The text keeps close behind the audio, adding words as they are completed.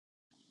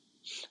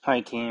Hi,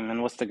 team,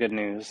 and what's the good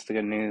news? The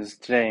good news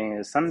today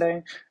is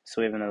Sunday,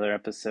 so we have another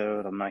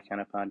episode of My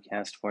Kind of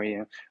Podcast for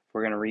you.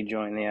 We're going to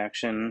rejoin the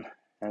action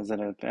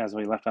as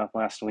we left off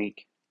last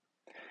week.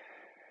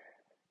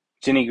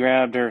 Jenny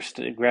grabbed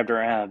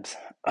her abs.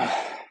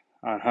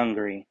 I'm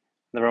hungry.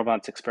 The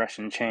robot's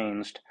expression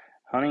changed.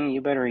 Honey,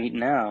 you better eat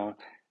now.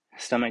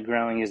 Stomach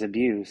growling is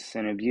abuse,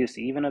 and abuse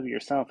even of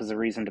yourself is a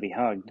reason to be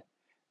hugged.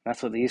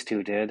 That's what these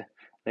two did.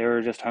 They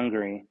were just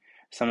hungry.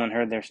 Someone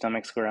heard their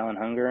stomachs growl in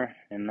hunger,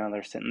 and now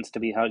they're sentenced to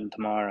be hugged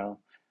tomorrow,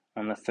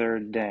 on the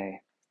third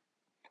day.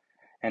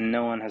 And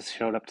no one has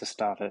showed up to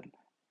stop it.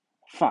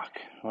 Fuck,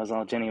 was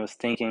all Jenny was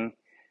thinking.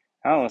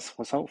 Alice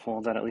was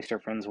hopeful that at least her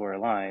friends were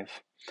alive.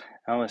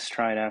 Alice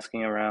tried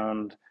asking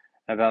around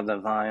about the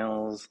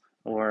vials,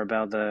 or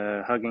about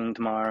the hugging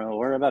tomorrow,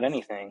 or about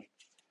anything.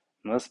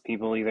 Most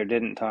people either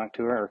didn't talk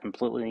to her or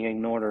completely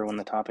ignored her when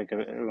the topic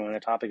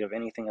of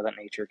anything of that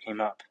nature came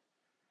up.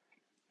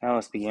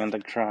 Alice began to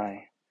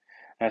cry.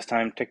 As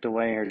time ticked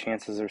away, her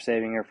chances of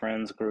saving her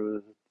friends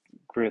grew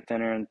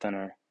thinner and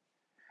thinner,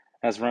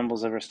 as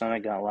rumbles of her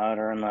stomach got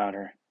louder and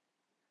louder.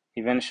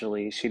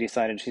 Eventually, she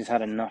decided she's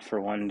had enough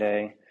for one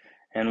day,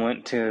 and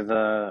went to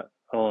the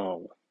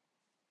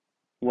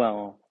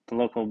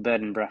local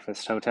bed and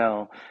breakfast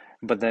hotel,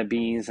 but the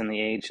B's and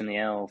the H and the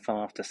L fell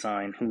off the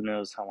sign who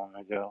knows how long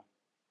ago.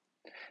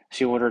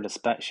 She ordered the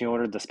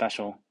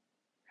special.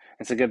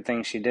 It's a good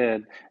thing she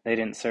did. They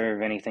didn't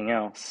serve anything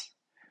else.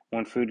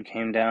 When food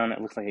came down,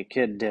 it looked like a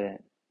kid did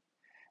it.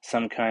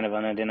 Some kind of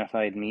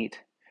unidentified meat,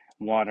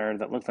 water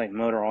that looked like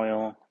motor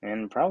oil,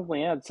 and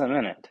probably had some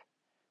in it.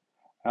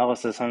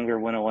 Alice's hunger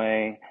went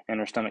away,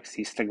 and her stomach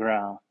ceased to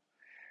growl.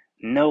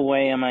 No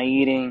way am I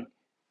eating!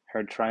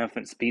 Her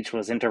triumphant speech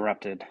was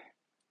interrupted.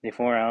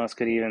 Before Alice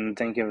could even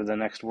think of the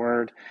next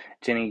word,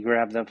 Jenny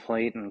grabbed the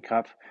plate and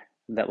cup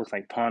that looked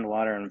like pond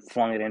water and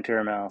flung it into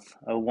her mouth.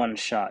 A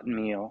one-shot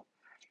meal.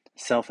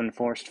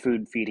 Self-enforced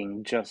food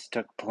feeding just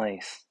took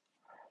place.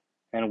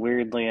 And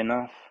weirdly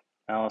enough,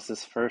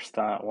 Alice's first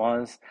thought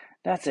was,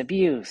 that's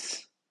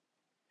abuse.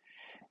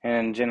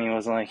 And Jenny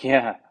was like,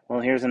 yeah,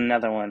 well, here's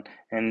another one.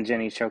 And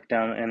Jenny choked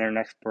down, in her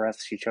next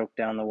breath, she choked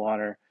down the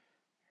water.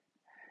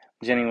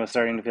 Jenny was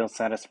starting to feel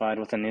satisfied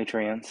with the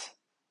nutrients.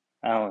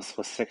 Alice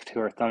was sick to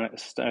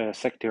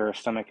her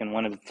stomach and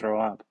wanted to throw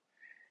up.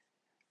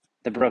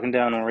 The broken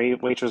down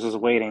waitress was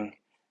waiting.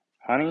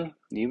 Honey,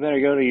 you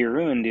better go to your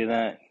room and do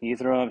that. You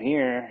throw up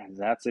here,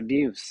 that's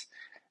abuse.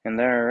 And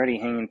they're already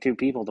hanging two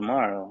people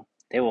tomorrow.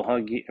 They will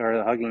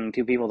hugging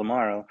two people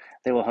tomorrow.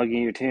 They will hug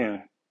you too.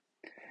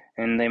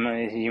 And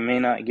you may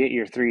not get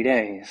your 3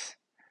 days.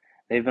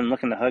 They've been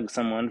looking to hug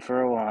someone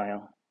for a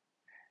while.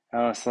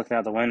 Alice looked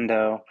out the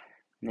window.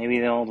 Maybe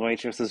the old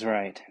waitress was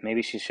right.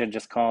 Maybe she should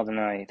just call the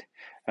night.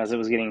 As it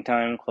was getting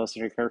time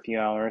closer to curfew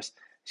hours,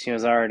 she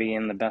was already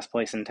in the best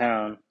place in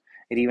town.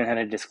 It even had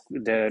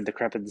a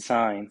decrepit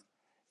sign.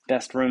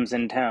 Best rooms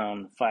in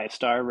town,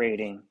 5-star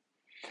rating.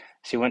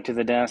 She went to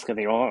the desk of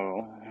the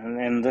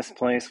and this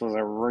place was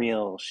a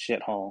real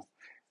shithole.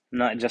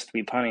 Not just to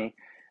be punny,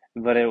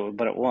 but it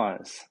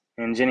was.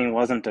 And Jenny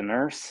wasn't a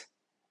nurse,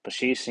 but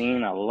she's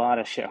seen a lot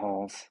of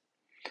shitholes.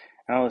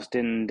 Alice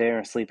didn't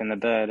dare sleep in the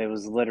bed. It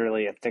was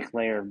literally a thick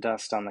layer of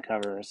dust on the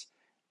covers.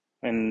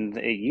 And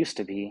it used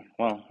to be,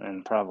 well,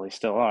 and probably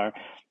still are,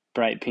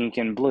 bright pink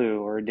and blue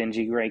or a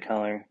dingy gray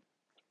color.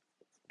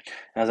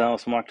 As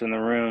Alice walked in the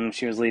room,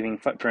 she was leaving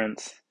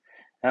footprints.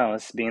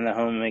 Alice, being the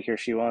homemaker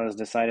she was,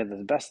 decided that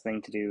the best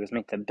thing to do was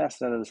make the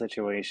best out of the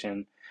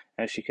situation,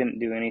 as she couldn't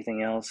do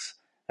anything else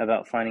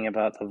about finding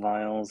about the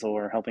vials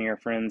or helping her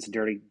friends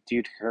due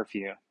to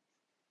curfew.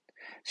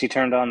 She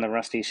turned on the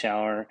rusty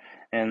shower,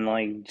 and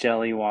like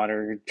jelly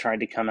water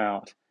tried to come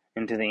out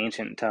into the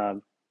ancient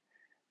tub.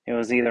 It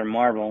was either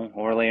marble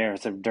or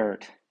layers of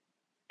dirt.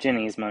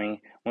 Jenny's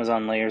money was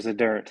on layers of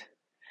dirt.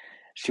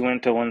 She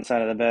went to one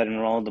side of the bed and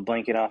rolled the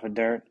blanket off of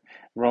dirt,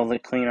 rolled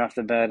it clean off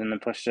the bed, and then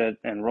pushed it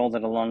and rolled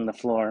it along the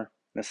floor,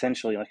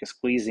 essentially like a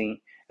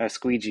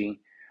squeegee,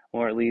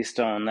 or at least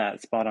that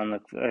spot on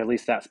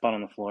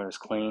the floor is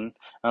clean,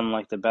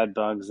 unlike the bed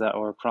bugs that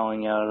were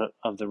crawling out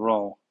of the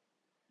roll.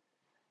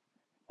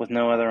 With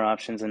no other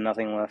options and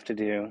nothing left to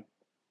do,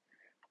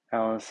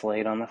 Alice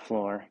laid on the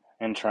floor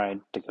and tried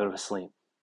to go to sleep.